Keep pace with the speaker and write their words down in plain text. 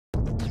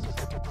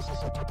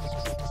That's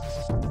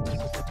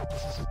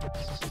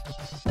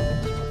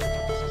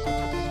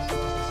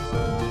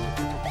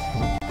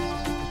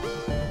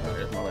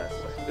my last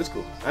life. It's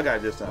cool. I got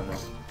it this time though.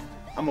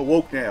 I'm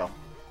awoke now.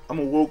 I'm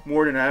awoke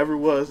more than I ever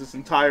was this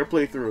entire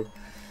playthrough.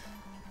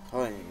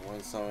 Oh, you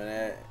want some of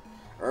that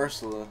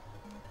Ursula?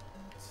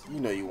 You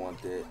know you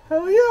want that.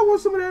 Hell yeah, I want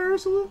some of that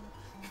Ursula.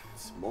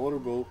 It's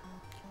motorboat.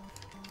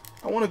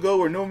 I want to go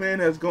where no man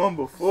has gone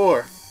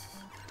before.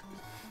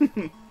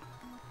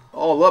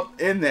 All up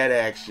in that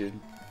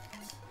action.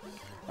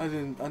 I've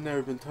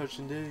never been touched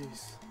in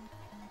days.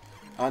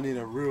 I need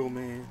a real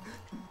man.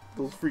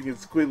 Those freaking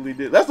squiddly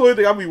did. That's the only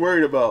thing I'll be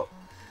worried about.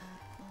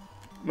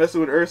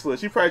 Messing with Ursula.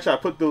 She probably try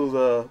to put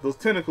those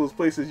tentacles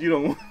places you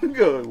don't want to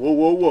go. Whoa,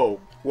 whoa, whoa,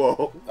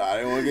 whoa. I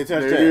didn't want to get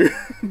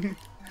touched.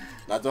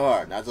 Not too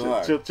hard. Not too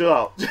hard. Chill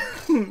out.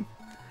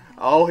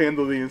 I'll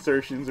handle the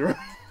insertions around.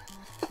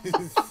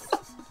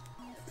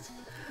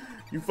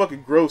 You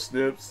fucking gross,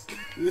 Snips.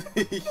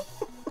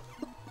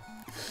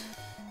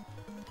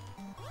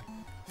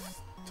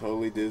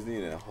 Totally Disney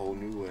in a whole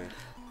new way.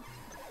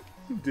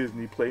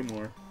 Disney, play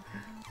more.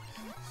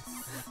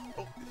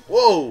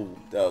 Whoa!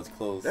 That was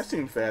close. That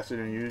seemed faster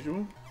than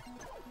usual.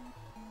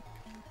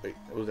 Wait,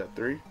 was that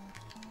 3?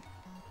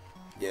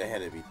 Yeah, that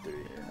had to be 3.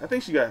 Yeah, I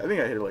think I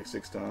hit her like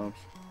 6 times.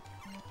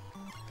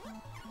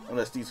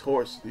 Unless these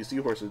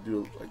seahorses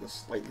do like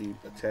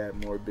a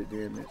tad more bit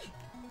damage.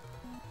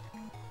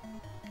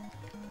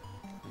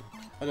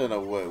 I don't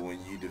know what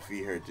when you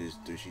defeat her, does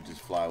she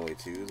just fly away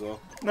too as well?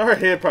 No, her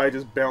head probably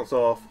just bounce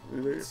off.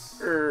 Do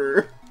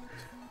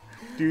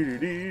do do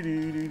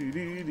do do do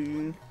do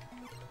do.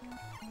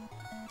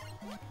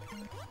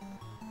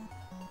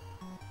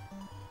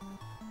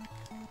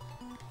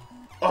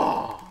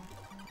 Oh,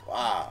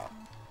 wow.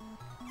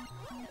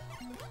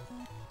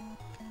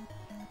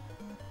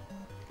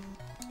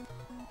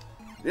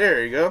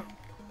 There you go.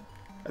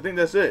 I think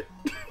that's it.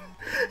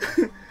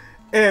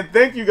 And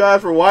thank you guys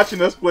for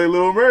watching us play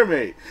Little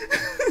Mermaid.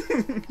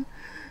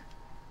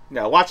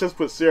 Now watch us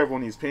put syrup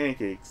on these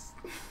pancakes.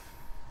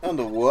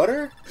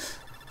 Underwater?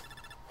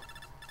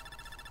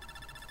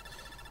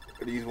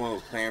 Or these one of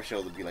those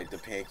clamshells would be like the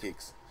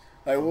pancakes.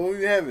 Like, what are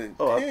we having?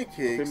 Pancakes?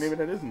 Okay, maybe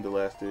that isn't the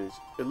last stage.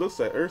 It looks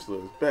like Ursula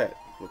is back,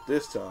 but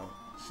this time,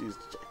 she's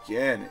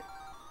gigantic.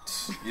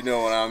 You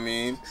know what I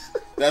mean?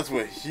 That's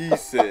what he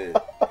said.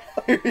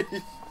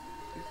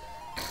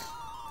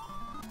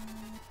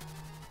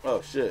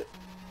 Oh, shit.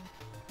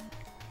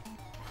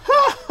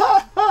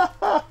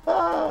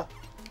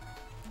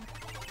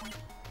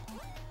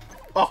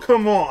 Oh,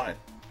 come on.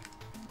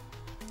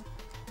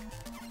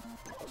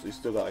 Oh, so you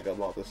still got like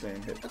about the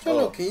same hit. I don't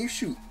know. Can you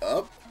shoot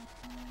up?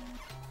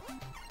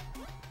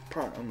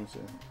 Probably. I'm gonna see.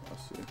 I'll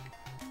see.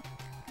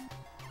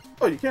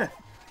 Oh, you can.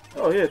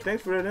 Oh yeah.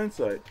 Thanks for that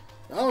insight.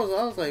 I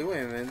was like,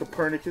 wait a minute.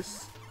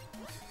 Copernicus.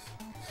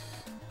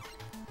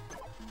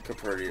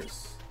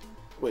 Copernicus.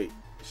 Wait,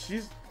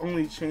 she's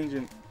only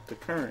changing the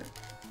current.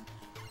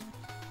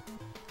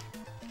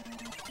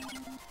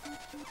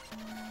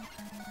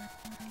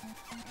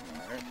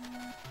 Alright.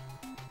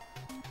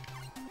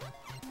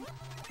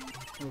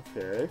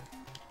 Okay.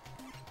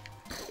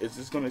 Is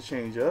this gonna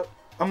change up?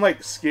 I'm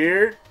like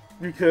scared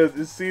because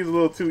it seems a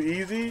little too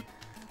easy.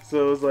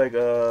 So it's like,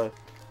 no?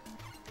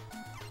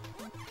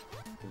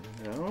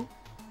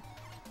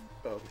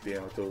 Oh,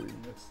 damn, I totally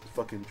missed.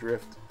 Fucking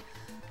drift.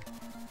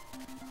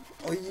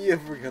 Oh yeah, I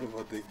forgot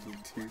about that key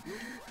too.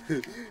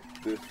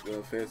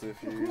 The Fast and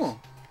Furious. Come on.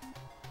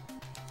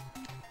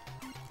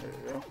 There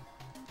you go.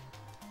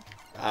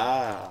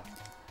 Ah.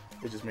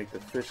 It just make the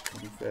fish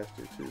come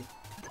faster too.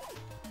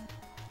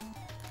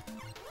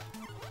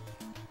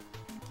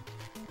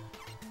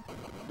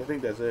 I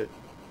think that's it.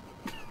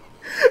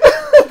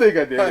 I think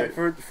I did it.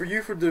 For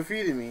you for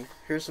defeating me,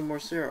 here's some more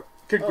syrup.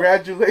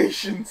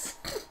 Congratulations.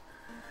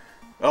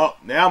 Oh,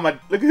 now look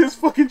at his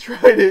fucking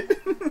trident.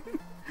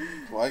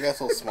 Well, I got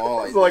so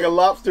small. It's like a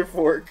lobster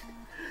fork.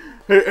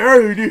 Hey,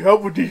 Aaron, you need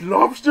help with these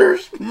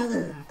lobsters?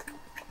 Being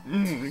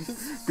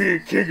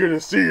king of the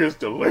sea is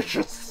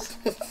delicious.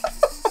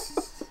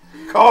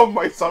 Calm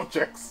my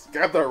subjects.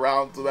 Gather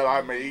around so that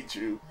I may eat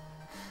you.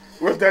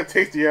 Where's that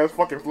tasty ass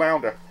fucking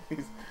flounder?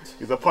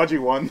 He's a pudgy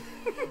one.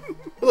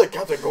 Look,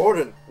 Captain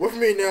Gordon, with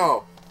me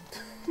now.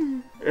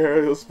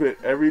 Ariel spent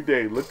every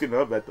day looking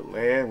up at the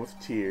land with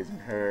tears in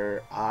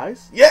her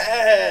eyes.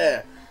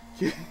 Yeah!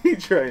 He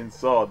tried and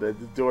saw that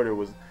his daughter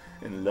was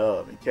in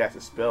love and cast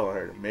a spell on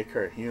her to make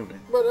her human.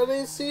 But I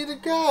didn't see the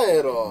guy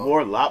at all.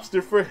 More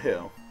lobster for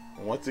him.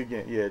 Once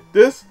again, yeah,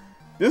 this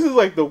is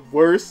like the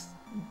worst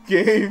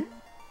game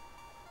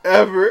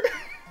ever.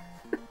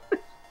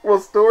 Well,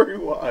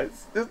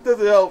 story-wise, this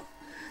doesn't help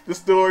the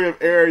story of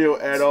Ariel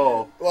at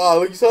all.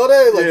 Wow, you saw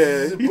that? Like,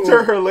 yeah, he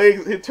turned her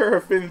legs, he turned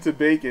her fin into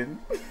bacon.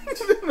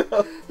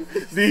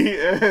 The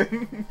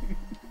end.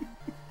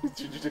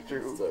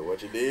 It's like,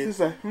 what you need? It's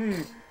like,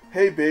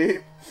 hey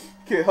babe,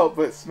 can't help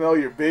but smell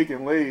your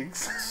bacon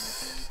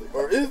legs.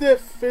 Or is that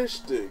fish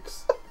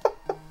sticks?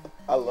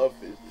 I love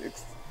fish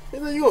sticks. He's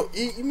like, you gonna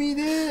eat me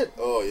then?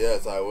 Oh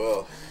yes, I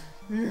will.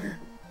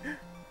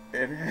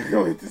 And and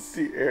I went to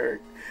see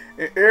Eric.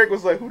 And Eric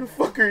was like, "Who the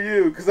fuck are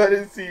you?" Because I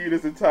didn't see you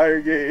this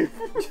entire game.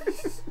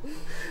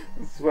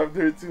 And swept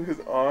her to his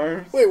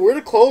arms. Wait, where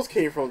the clothes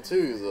came from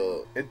too?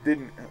 So It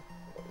didn't.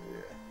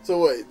 so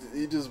what?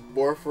 You just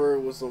morph her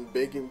with some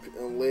bacon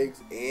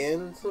legs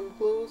and some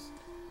clothes?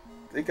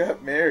 They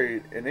got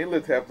married and they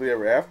lived happily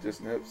ever after,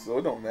 Snips. So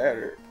it don't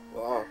matter.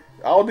 Wow.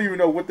 I don't even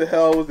know what the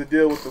hell was the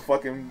deal with the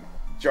fucking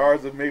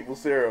jars of maple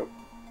syrup.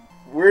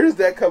 Where does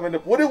that come into?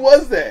 What it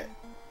was that?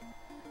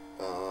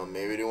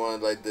 Maybe they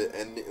wanted like the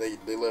ending.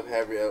 Like they lived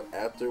happy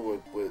after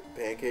with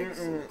pancakes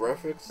and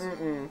breakfast.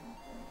 And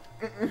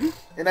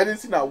I didn't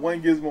see not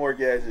one gizmo or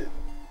gadget.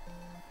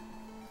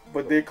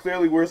 But they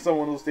clearly were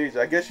someone on those stages.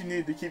 I guess you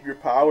needed to keep your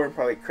power and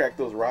probably crack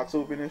those rocks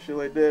open and shit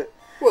like that.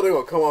 Well, they're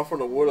gonna come out from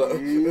the water.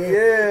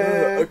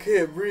 Yeah. I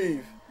can't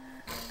breathe.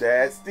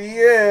 That's the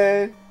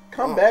end.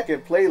 Come back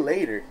and play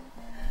later.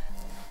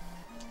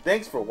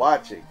 Thanks for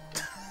watching.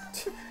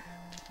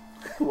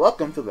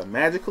 Welcome to the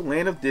magical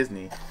land of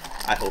Disney.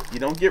 I hope you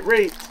don't get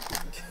raped.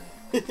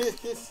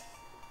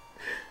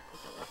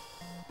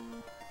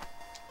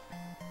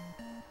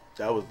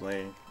 That was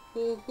lame.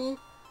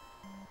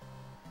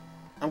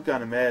 I'm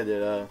kind of mad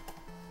that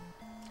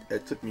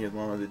it took me as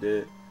long as it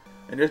did.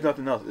 And there's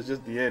nothing else. It's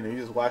just the end. And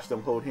you just watch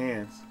them hold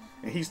hands.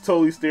 And he's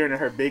totally staring at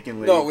her bacon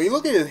legs. No, when you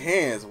look at his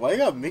hands, why you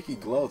got Mickey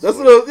gloves? That's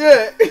what I was,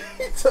 yeah.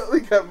 He totally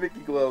got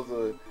Mickey gloves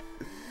on.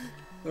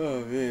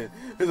 Oh man,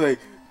 it's like,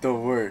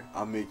 don't worry,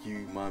 I'll make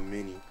you my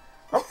mini.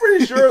 I'm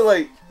pretty sure,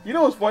 like, you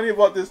know what's funny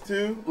about this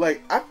too?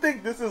 Like, I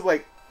think this is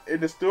like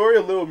in the story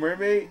of Little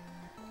Mermaid.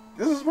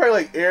 This is probably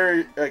like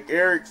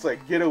Eric's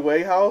like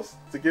getaway house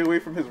to get away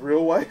from his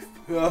real wife.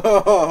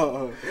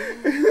 Oh.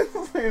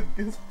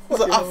 It's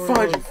I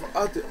find you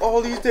after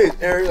all these days,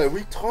 Eric. Like,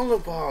 we talking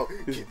about?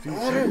 Get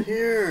out of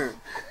here.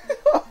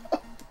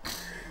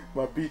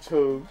 My beach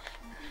home.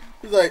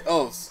 He's like,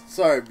 oh,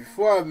 sorry.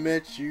 Before I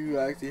met you,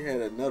 I actually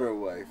had another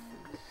wife.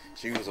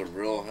 She was a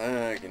real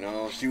hunk, you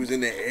know. She was in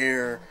the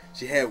air.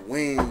 She had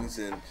wings,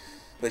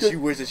 but she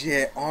wished that she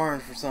had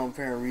arms for some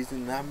apparent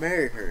reason, and I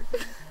married her.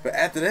 But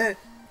after that,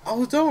 I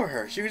was done with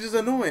her. She was just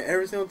annoying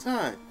every single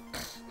time.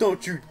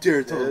 Don't you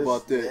dare talk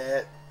about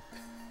that.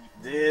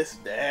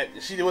 That.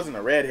 She wasn't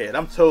a redhead.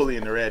 I'm totally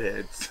in the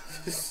redheads.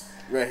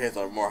 Redheads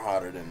are more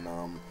hotter than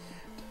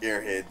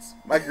airheads.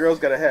 My girl's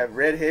gotta have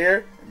red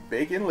hair and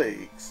bacon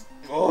legs.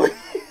 Oh,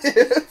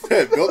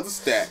 Built the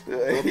stack.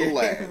 Built the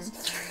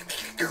last.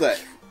 It's like,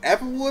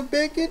 applewood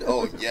bacon?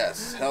 Oh,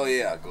 yes. Hell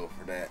yeah, I'll go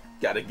for that.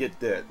 Gotta get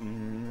that.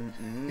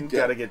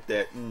 Gotta get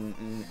that.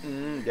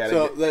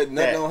 So, nothing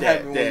don't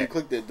happen when you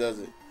click it, does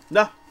it?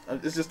 No,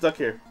 it's just stuck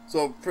here.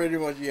 So, pretty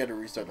much you had to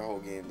restart the whole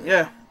game then.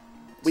 Yeah,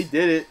 we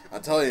did it. I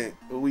tell you.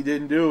 But we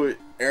didn't do it.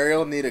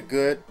 Ariel need a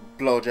good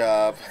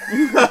blowjob.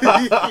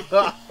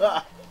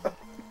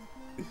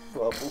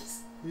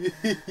 Bubbles.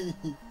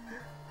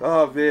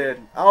 Oh,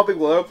 man. I don't think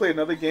we'll ever play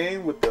another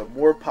game with the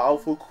more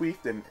powerful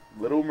queef than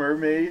Little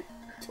Mermaid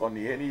on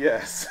the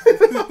NES.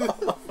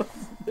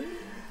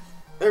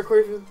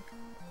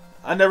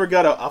 I never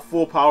got a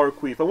full power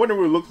queef. I wonder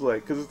what it looks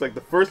like, because it's like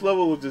the first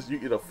level was just you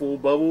get a full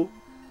bubble,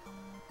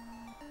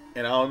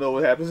 and I don't know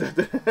what happens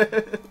after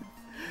that.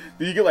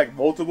 Do you get like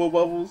multiple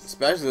bubbles?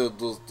 Especially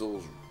those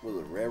was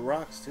it red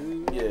rocks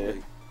too? Yeah.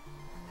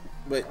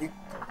 But you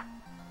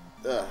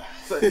So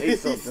I ate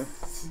something.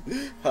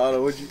 I don't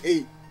know what you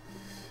ate.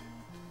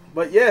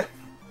 But yeah.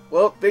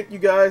 Well, thank you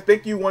guys.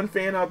 Thank you, one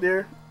fan out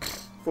there,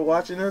 for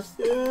watching us.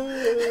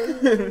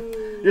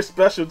 You're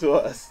special to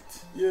us.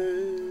 Yeah.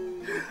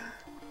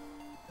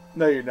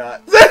 No, you're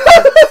not.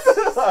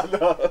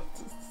 No.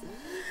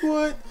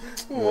 What?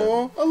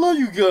 Aw, I love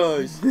you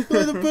guys.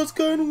 You're the best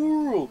guy in the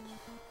world.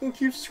 I'm gonna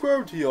keep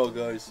subscribing to y'all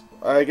guys.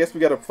 I guess we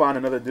gotta find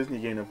another Disney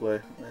game to play.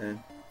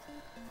 Man.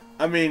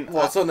 I mean,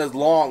 something that's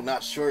long,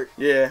 not short.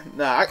 Yeah,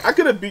 nah, I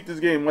could have beat this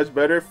game much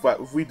better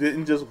if we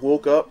didn't just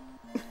woke up.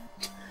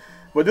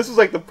 But this was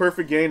like the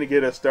perfect game to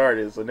get us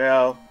started. So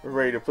now we're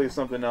ready to play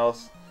something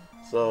else.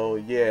 So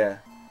yeah,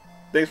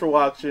 thanks for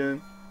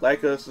watching.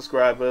 Like us,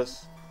 subscribe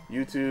us,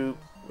 YouTube.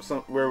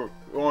 We're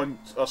on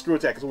Screw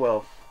Attack as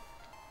well,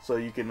 so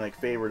you can like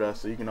favorite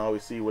us, so you can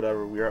always see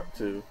whatever we're up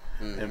to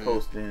and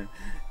posting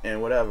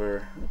and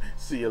whatever.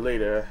 See you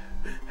later.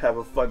 Have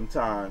a fun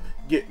time.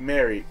 Get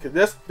married, cause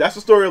that's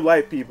the story of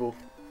life, people.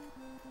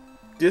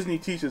 Disney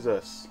teaches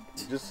us.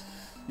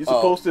 You're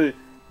supposed to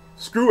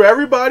screw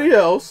everybody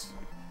else,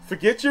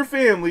 forget your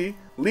family,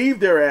 leave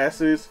their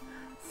asses,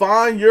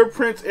 find your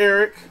Prince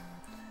Eric,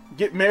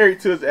 get married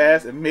to his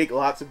ass, and make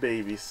lots of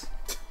babies.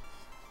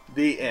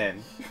 The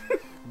end.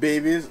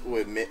 Babies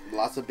with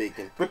lots of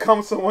bacon.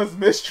 Become someone's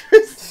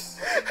mistress.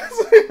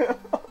 Like,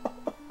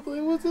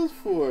 what's this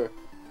for?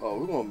 Oh,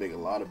 we're gonna make a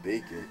lot of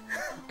bacon.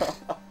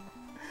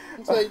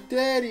 It's like,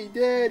 Daddy,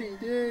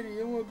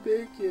 I want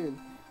bacon.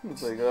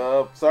 It's like,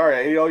 sorry, I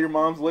ate all your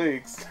mom's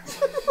legs.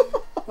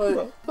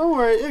 Like, don't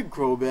worry, it'll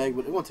grow back,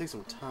 but it won't take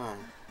some time.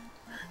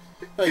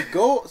 Like,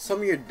 go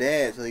some of your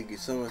dad so he can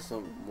summon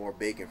some more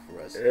bacon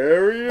for us.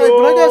 Ariel. Like,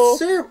 but I got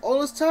syrup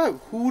all this time.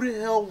 Who the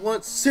hell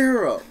wants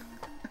syrup?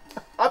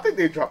 I think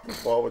they dropped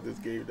the ball with this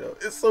game though.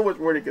 It's so much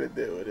more they could have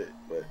did with it,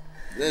 but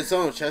then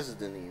some of the chests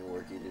didn't even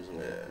work either.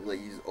 So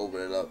like you just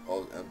open it up,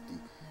 all empty.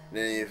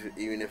 Then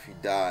even if you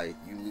die,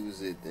 you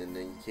lose it, and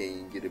then you can't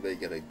even get it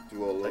back. You gotta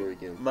do all over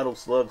again. Metal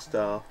Slug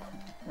style.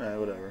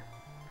 Whatever.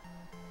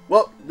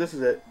 Well, this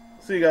is it.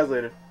 See you guys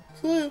later.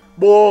 See ya.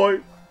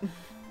 Boy.